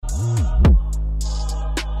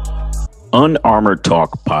Unarmored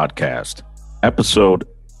Talk Podcast, episode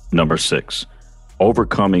number 6,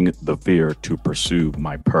 Overcoming the Fear to Pursue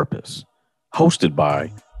My Purpose, hosted by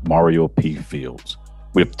Mario P. Fields,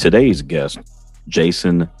 with today's guest,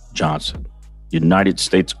 Jason Johnson, United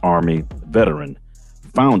States Army veteran,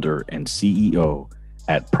 founder and CEO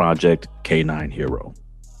at Project K9 Hero.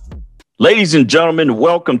 Ladies and gentlemen,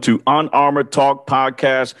 welcome to Unarmored Talk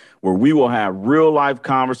Podcast, where we will have real-life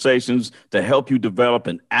conversations to help you develop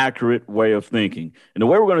an accurate way of thinking. And the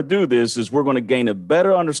way we're going to do this is we're going to gain a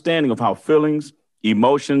better understanding of how feelings,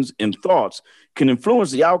 emotions, and thoughts can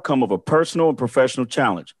influence the outcome of a personal and professional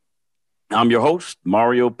challenge. I'm your host,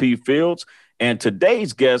 Mario P. Fields, and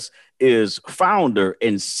today's guest is founder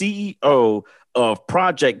and CEO of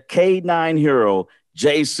Project K9 Hero,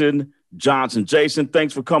 Jason Johnson. Jason,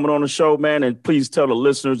 thanks for coming on the show, man. And please tell the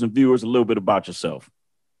listeners and viewers a little bit about yourself.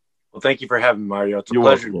 Well, thank you for having me, Mario. It's a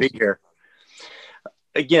pleasure to be here.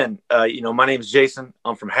 Again, my name is Jason.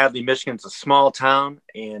 I'm from Hadley, Michigan. It's a small town.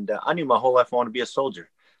 And I knew my whole life I wanted to be a soldier.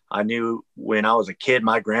 I knew when I was a kid,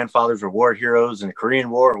 my grandfathers were war heroes in the Korean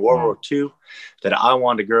War and World War II, that I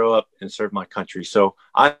wanted to grow up and serve my country. So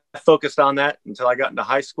I focused on that until I got into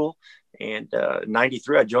high school. And in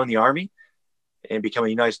 93, I joined the Army and become a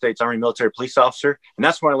United States Army military police officer. And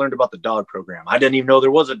that's when I learned about the dog program. I didn't even know there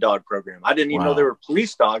was a dog program. I didn't even know there were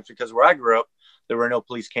police dogs, because where I grew up, there were no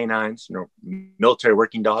police canines, no military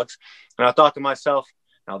working dogs. And I thought to myself,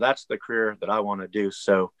 now that's the career that I want to do.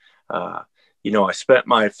 So, I spent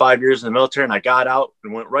my 5 years in the military, and I got out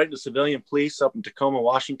and went right into civilian police up in Tacoma,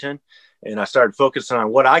 Washington. And I started focusing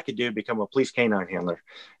on what I could do to become a police canine handler,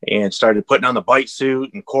 and started putting on the bite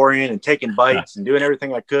suit and coring and taking bites and doing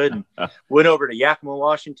everything I could. And went over to Yakima,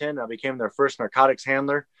 Washington. I became their first narcotics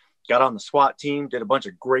handler, got on the SWAT team, did a bunch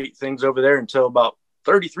of great things over there until about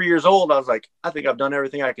 33 years old. I was like, I think I've done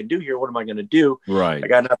everything I can do here. What am I going to do? Right. I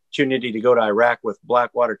got an opportunity to go to Iraq with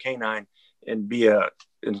Blackwater Canine and be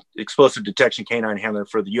an explosive detection canine handler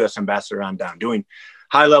for the U.S. ambassador on down, doing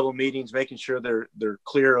high-level meetings, making sure they're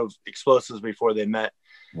clear of explosives before they met.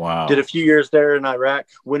 Wow. Did a few years there in Iraq,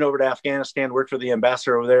 went over to Afghanistan, worked for the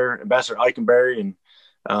ambassador over there, Ambassador Eikenberry,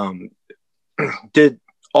 and did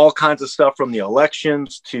all kinds of stuff from the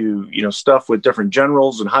elections to, stuff with different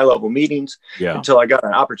generals and high-level meetings, until I got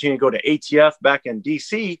an opportunity to go to ATF back in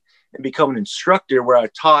D.C. and become an instructor, where I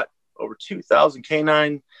taught over 2,000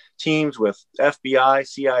 canine teams with FBI,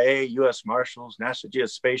 CIA, U.S. Marshals, National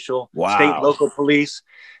Geospatial, state, local police.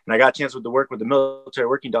 And I got a chance to work with the military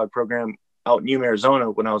working dog program out in Yuma, Arizona,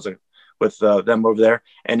 when I was with them over there,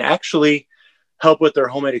 and actually help with their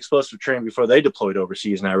homemade explosive training before they deployed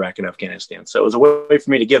overseas in Iraq and Afghanistan. So it was a way for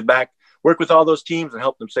me to give back, work with all those teams and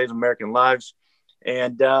help them save American lives.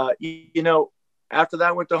 And, after that,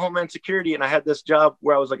 I went to Homeland Security, and I had this job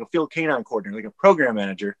where I was like a field canine coordinator, like a program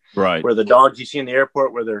manager, right, where the dogs you see in the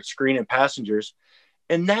airport, where they're screening passengers.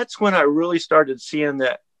 And that's when I really started seeing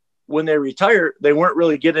that when they retire, they weren't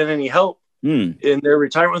really getting any help in their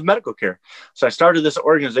retirement with medical care. So I started this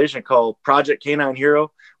organization called Project K9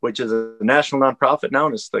 Hero, which is a national nonprofit now,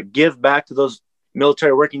 and it's to give back to those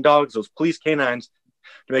military working dogs, those police canines,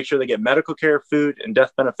 to make sure they get medical care, food, and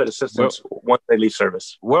death benefit assistance once they leave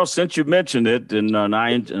service. Well, since you mentioned it, and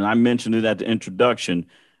I mentioned it at the introduction,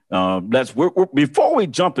 before we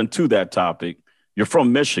jump into that topic, you're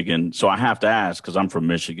from Michigan, so I have to ask, because I'm from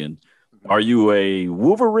Michigan. Are you a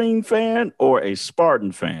Wolverine fan or a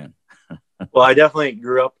Spartan fan? Well, I definitely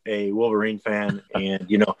grew up a Wolverine fan. And,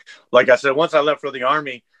 like I said, once I left for the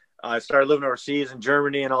Army, I started living overseas in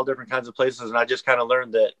Germany and all different kinds of places. And I just kind of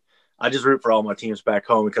learned that I just root for all my teams back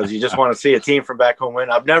home, because you just want to see a team from back home win.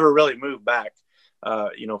 I've never really moved back,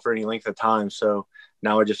 for any length of time. So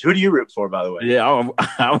now who do you root for, by the way? Yeah,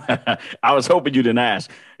 I was hoping you didn't ask,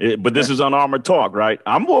 but this is Unarmored Talk, right?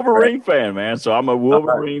 I'm a Wolverine fan, man. So I'm a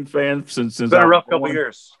Wolverine fan since it's been a rough couple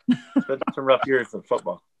years. It's been some rough years in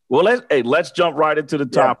football. Well, let's jump right into the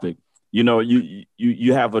topic.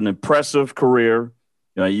 You have an impressive career.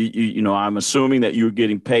 I'm assuming that you're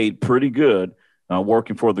getting paid pretty good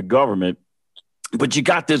working for the government, but you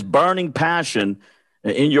got this burning passion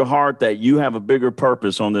in your heart that you have a bigger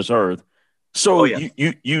purpose on this earth. So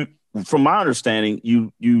you, from my understanding,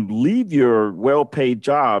 you leave your well-paid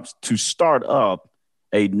jobs to start up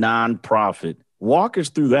a nonprofit. Walk us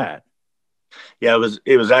through that. Yeah,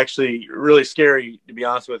 it was actually really scary, to be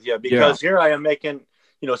honest with you, because here I am making,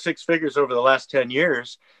 6 figures over the last 10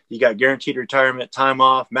 years. You got guaranteed retirement, time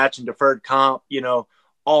off, matching deferred comp,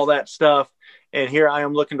 all that stuff. And here I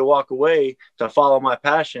am looking to walk away to follow my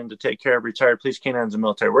passion to take care of retired police canines and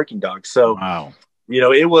military working dogs. So,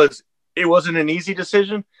 it wasn't an easy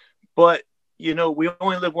decision, but we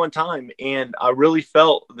only live one time. And I really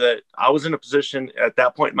felt that I was in a position at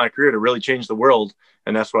that point in my career to really change the world.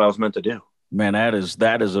 And that's what I was meant to do. Man, that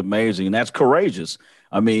is amazing. That's courageous.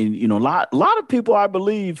 I mean, a lot of people, I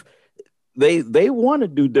believe, they want to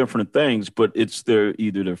do different things, but it's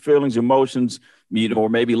either their feelings, emotions, or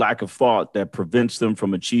maybe lack of thought that prevents them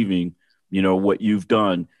from achieving, what you've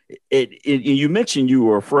done. You mentioned you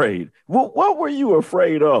were afraid. What were you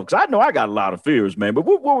afraid of? Because I know I got a lot of fears, man, but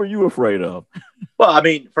what were you afraid of? Well, I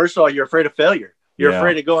mean, first of all, you're afraid of failure. You're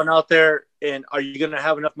afraid of going out there, and are you going to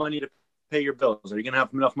have enough money to pay your bills? Are you going to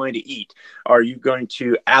have enough money to eat? Are you going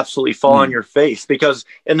to absolutely fall on your face? Because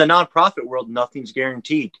in the nonprofit world, nothing's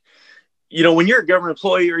guaranteed. When you're a government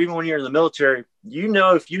employee or even when you're in the military,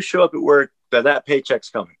 if you show up at work, that paycheck's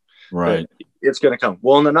coming. Right. It's going to come.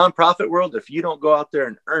 Well, in the nonprofit world, if you don't go out there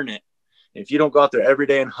and earn it, if you don't go out there every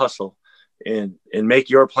day and hustle and make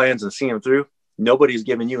your plans and see them through, nobody's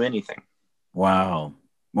giving you anything. Wow.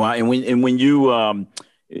 Wow. And when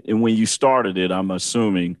you started it, I'm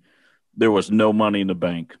assuming there was no money in the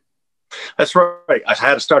bank. That's right. I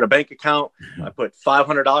had to start a bank account. I put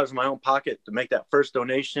 $500 in my own pocket to make that first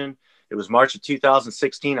donation. It was March of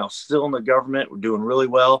 2016. I was still in the government. We're doing really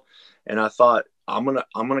well. And I thought, I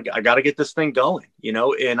got to get this thing going,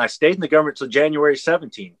 and I stayed in the government till January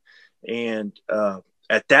 17. And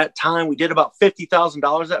at that time, we did about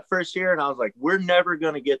 $50,000 that first year. And I was like, we're never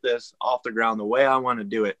going to get this off the ground the way I want to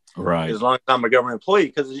do it. Right. As long as I'm a government employee,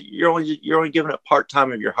 because you're only giving it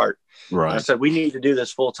part-time of your heart. Right. I said, we need to do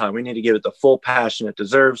this full time. We need to give it the full passion it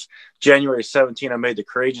deserves. January 17, I made the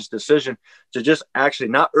courageous decision to just actually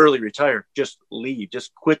not early retire, just leave,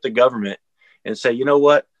 just quit the government and say, you know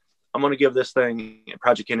what? I'm going to give this thing,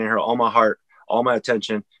 Project Canyon Hero, all my heart, all my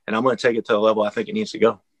attention, and I'm going to take it to the level I think it needs to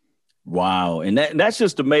go. Wow. And that's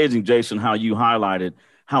just amazing, Jason, how you highlighted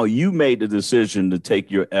how you made the decision to take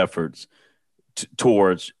your efforts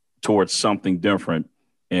towards something different.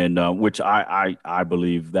 And which I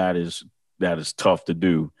believe that is tough to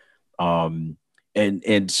do.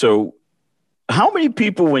 And so how many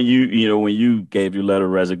people, when you gave your letter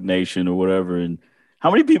of resignation or whatever, and how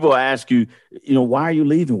many people ask you, why are you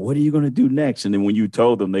leaving? What are you going to do next? And then when you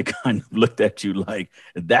told them, they kind of looked at you like,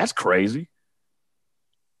 that's crazy.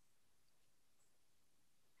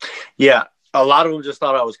 Yeah. A lot of them just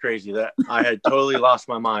thought I was crazy, that I had totally lost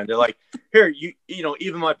my mind. They're like, here,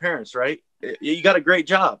 even my parents, right? You got a great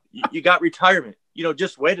job. You got retirement,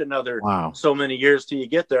 just wait another so many years till you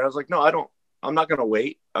get there. I was like, no, I'm not going to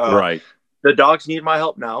wait. Right. The dogs need my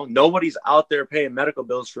help now. Nobody's out there paying medical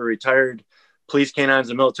bills for retired police canines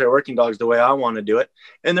and military working dogs the way I want to do it.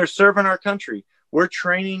 And they're serving our country. We're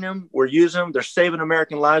training them. We're using them. They're saving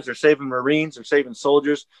American lives. They're saving Marines. They're saving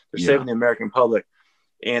soldiers. They're saving the American public.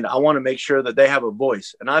 And I want to make sure that they have a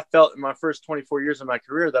voice. And I felt in my first 24 years of my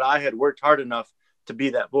career that I had worked hard enough to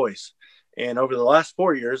be that voice. And over the last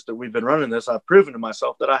 4 years that we've been running this, I've proven to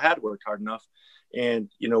myself that I had worked hard enough and,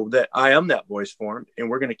 that I am that voice for them. And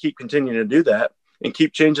we're going to keep continuing to do that and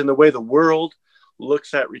keep changing the way the world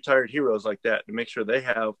looks at retired heroes like that to make sure they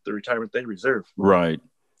have the retirement they deserve. Right.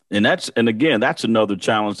 And again, that's another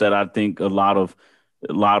challenge that I think a lot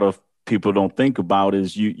of people don't think about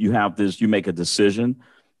is you have this, you make a decision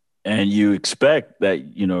and you expect that,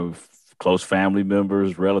 close family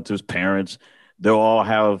members, relatives, parents, they'll all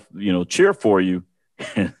have, cheer for you.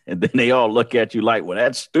 And then they all look at you like, well,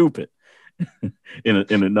 that's stupid in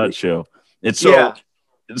a nutshell. And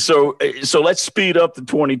so let's speed up to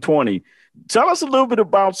 2020. Tell us a little bit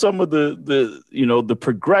about some of the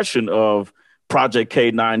progression of Project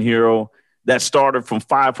K9 Hero that started from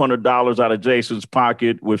 $500 out of Jason's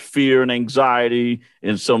pocket with fear and anxiety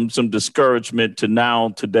and some discouragement to now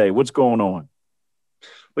today. What's going on?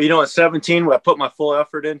 Well, at 17, I put my full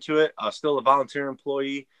effort into it. I was still a volunteer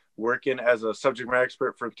employee working as a subject matter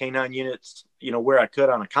expert for K9 units, where I could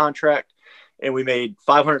on a contract. And we made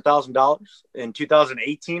 $500,000 in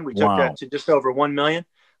 2018. We took that to just over 1 million.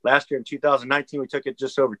 Last year in 2019, we took it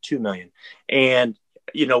just over 2 million. And,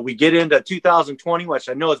 we get into 2020, which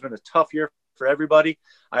I know has been a tough year for everybody.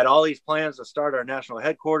 I had all these plans to start our national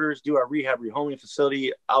headquarters, do our rehab rehoming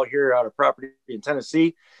facility out of property in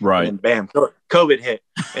Tennessee. Right. And bam, COVID hit.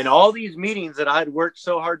 And all these meetings that I'd worked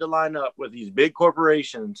so hard to line up with these big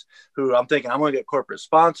corporations who I'm thinking I'm going to get corporate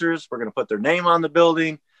sponsors. We're going to put their name on the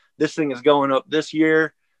building. This thing is going up this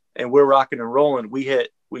year and we're rocking and rolling.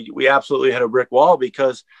 We absolutely hit a brick wall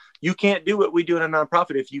because you can't do what we do in a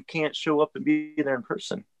nonprofit if you can't show up and be there in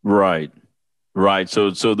person. Right.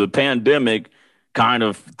 So the pandemic kind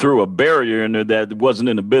of threw a barrier in there that wasn't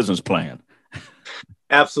in the business plan.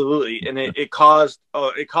 Absolutely. And it caused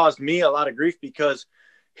me a lot of grief because,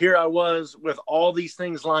 here I was with all these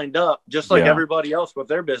things lined up, just like everybody else with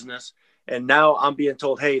their business. And now I'm being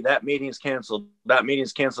told, hey, that meeting's canceled. That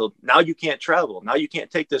meeting's canceled. Now you can't travel. Now you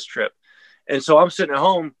can't take this trip. And so I'm sitting at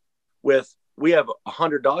home we have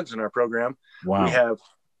 100 dogs in our program. Wow. We have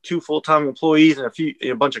 2 full-time employees and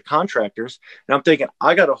a bunch of contractors. And I'm thinking,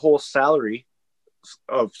 I got a whole salary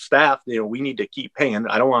of staff, we need to keep paying.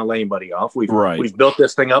 I don't want to lay anybody off. We've built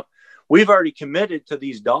this thing up. We've already committed to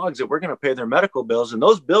these dogs that we're going to pay their medical bills, and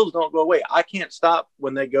those bills don't go away. I can't stop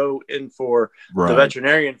when they go in for the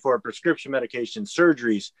veterinarian for prescription medication,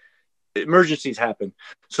 surgeries, emergencies happen.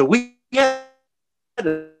 So we had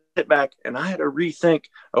to sit back, and I had to rethink,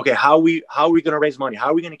 okay, how are we going to raise money? How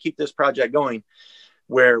are we going to keep this project going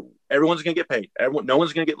where everyone's going to get paid? No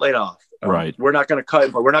one's going to get laid off. Right. We're not going to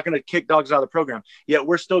cut, but we're not going to kick dogs out of the program. Yet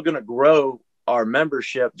we're still going to grow our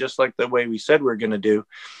membership just like the way we said we're going to do.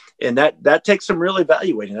 And that takes some real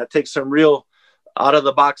evaluating. That takes some real out of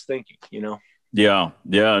the box thinking, Yeah.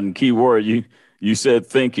 And key word, you said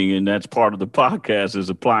thinking, and that's part of the podcast is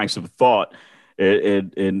applying some thought.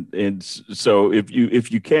 And so if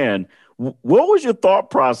you can, what was your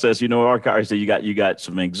thought process? Archive said you got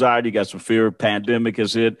some anxiety, you got some fear. Pandemic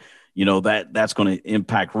has hit. That's going to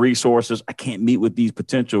impact resources. I can't meet with these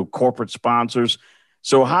potential corporate sponsors.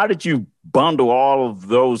 So how did you bundle all of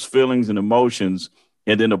those feelings and emotions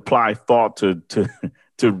and then apply thought to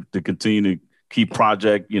continue to keep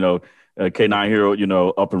Project, K9 Hero,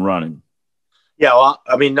 up and running? Yeah. Well,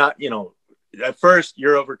 I mean, at first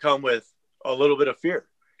you're overcome with a little bit of fear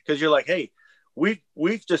because you're like, hey,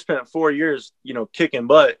 we've just spent 4 years, kicking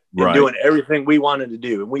butt and doing everything we wanted to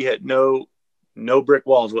do. And we had no brick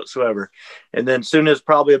walls whatsoever. And then soon as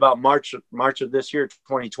probably about March of this year,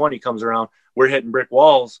 2020 comes around, we're hitting brick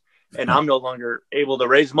walls. And I'm no longer able to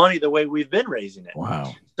raise money the way we've been raising it.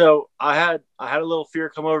 Wow. So I had a little fear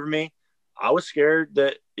come over me. I was scared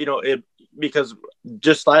that, because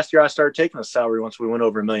just last year I started taking a salary once we went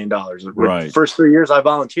over $1 million. Right. The first 3 years I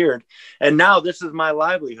volunteered. And now this is my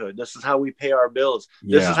livelihood. This is how we pay our bills.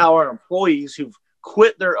 Yeah. This is how our employees who've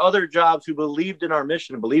quit their other jobs, who believed in our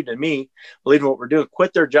mission, believed in me, believed in what we're doing,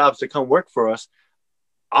 quit their jobs to come work for us.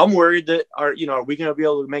 I'm worried that are we going to be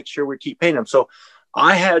able to make sure we keep paying them? So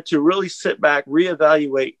I had to really sit back,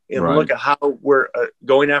 reevaluate, and look at how we're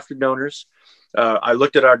going after donors. I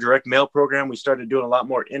looked at our direct mail program. We started doing a lot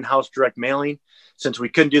more in-house direct mailing. Since we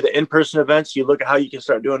couldn't do the in-person events, you look at how you can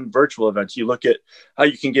start doing virtual events. You look at how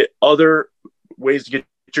you can get other ways to get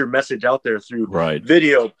your message out there through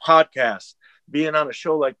video, podcasts, being on a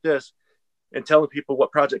show like this, and telling people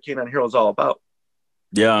what Project K9 Hero is all about.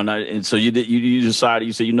 Yeah, and so you decided,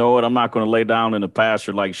 you said, you know what, I'm not going to lay down in the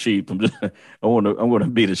pasture like sheep. I'm going to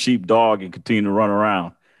be the sheepdog and continue to run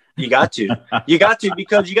around. You got to,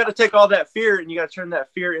 because you got to take all that fear and you got to turn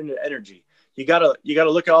that fear into energy. You got to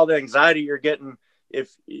look at all the anxiety you're getting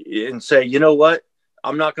and say, you know what,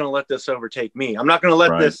 I'm not going to let this overtake me. I'm not going to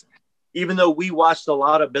let this, even though we watched a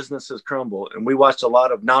lot of businesses crumble and we watched a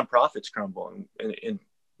lot of nonprofits crumble in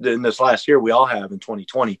this last year, we all have in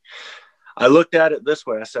 2020. I looked at it this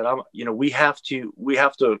way. I said, we have to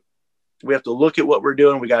look at what we're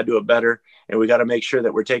doing. We got to do it better. And we got to make sure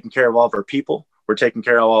that we're taking care of all of our people. We're taking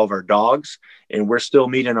care of all of our dogs, and we're still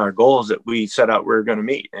meeting our goals that we set out we were going to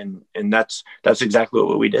meet. And that's exactly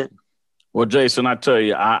what we did. Well, Jason, I tell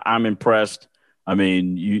you, I'm impressed. I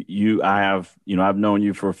mean, I've known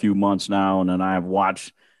you for a few months now, and then I have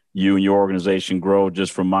watched you and your organization grow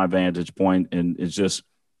just from my vantage point. And it's just,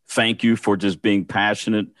 thank you for just being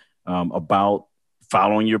passionate about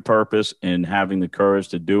following your purpose and having the courage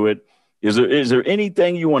to do it. Is there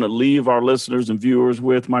anything you want to leave our listeners and viewers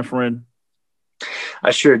with, my friend? I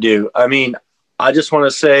sure do. I mean, I just want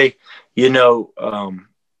to say, no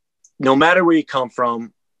matter where you come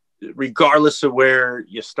from, regardless of where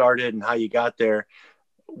you started and how you got there,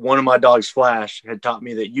 one of my dogs, Flash, had taught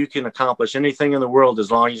me that you can accomplish anything in the world as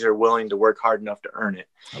long as you're willing to work hard enough to earn it.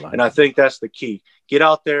 I think that's the key. Get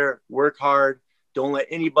out there, work hard. Don't let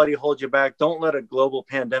anybody hold you back. Don't let a global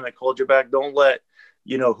pandemic hold you back. Don't let,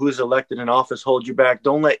 who's elected in office hold you back.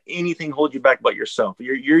 Don't let anything hold you back but yourself.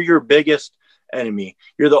 You're your biggest enemy.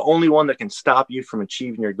 You're the only one that can stop you from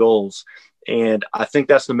achieving your goals. And I think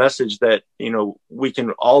that's the message that, we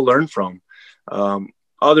can all learn from.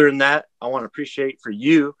 Other than that, I want to appreciate for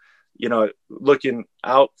you, looking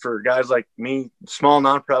out for guys like me, small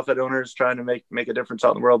nonprofit owners trying to make a difference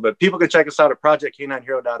out in the world. But people can check us out at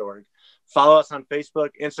projectk9hero.org. Follow us on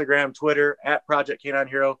Facebook, Instagram, Twitter at Project K9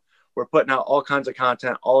 Hero. We're putting out all kinds of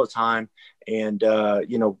content all the time. And,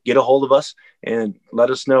 get a hold of us and let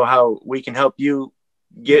us know how we can help you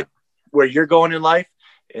get where you're going in life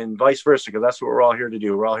and vice versa, because that's what we're all here to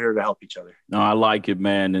do. We're all here to help each other. No, I like it,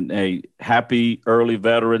 man. And hey, happy early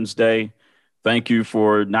Veterans Day. Thank you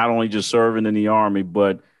for not only just serving in the Army,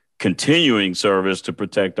 but continuing service to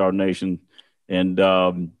protect our nation. And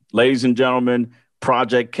ladies and gentlemen,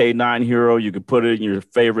 Project K9 Hero, you can put it in your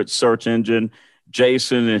favorite search engine.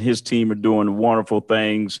 Jason and his team are doing wonderful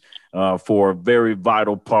things for a very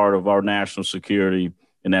vital part of our national security,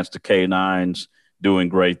 and that's the K9s doing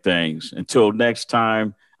great things. Until next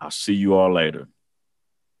time, I'll see you all later.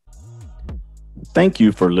 Thank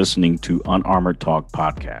you for listening to Unarmored Talk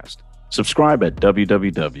Podcast. Subscribe at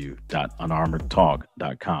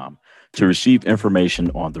www.unarmoredtalk.com to receive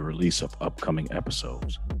information on the release of upcoming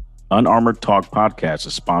episodes. Unarmored Talk Podcast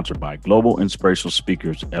is sponsored by Global Inspirational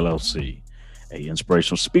Speakers, LLC, a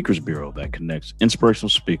inspirational speakers bureau that connects inspirational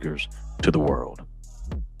speakers to the world.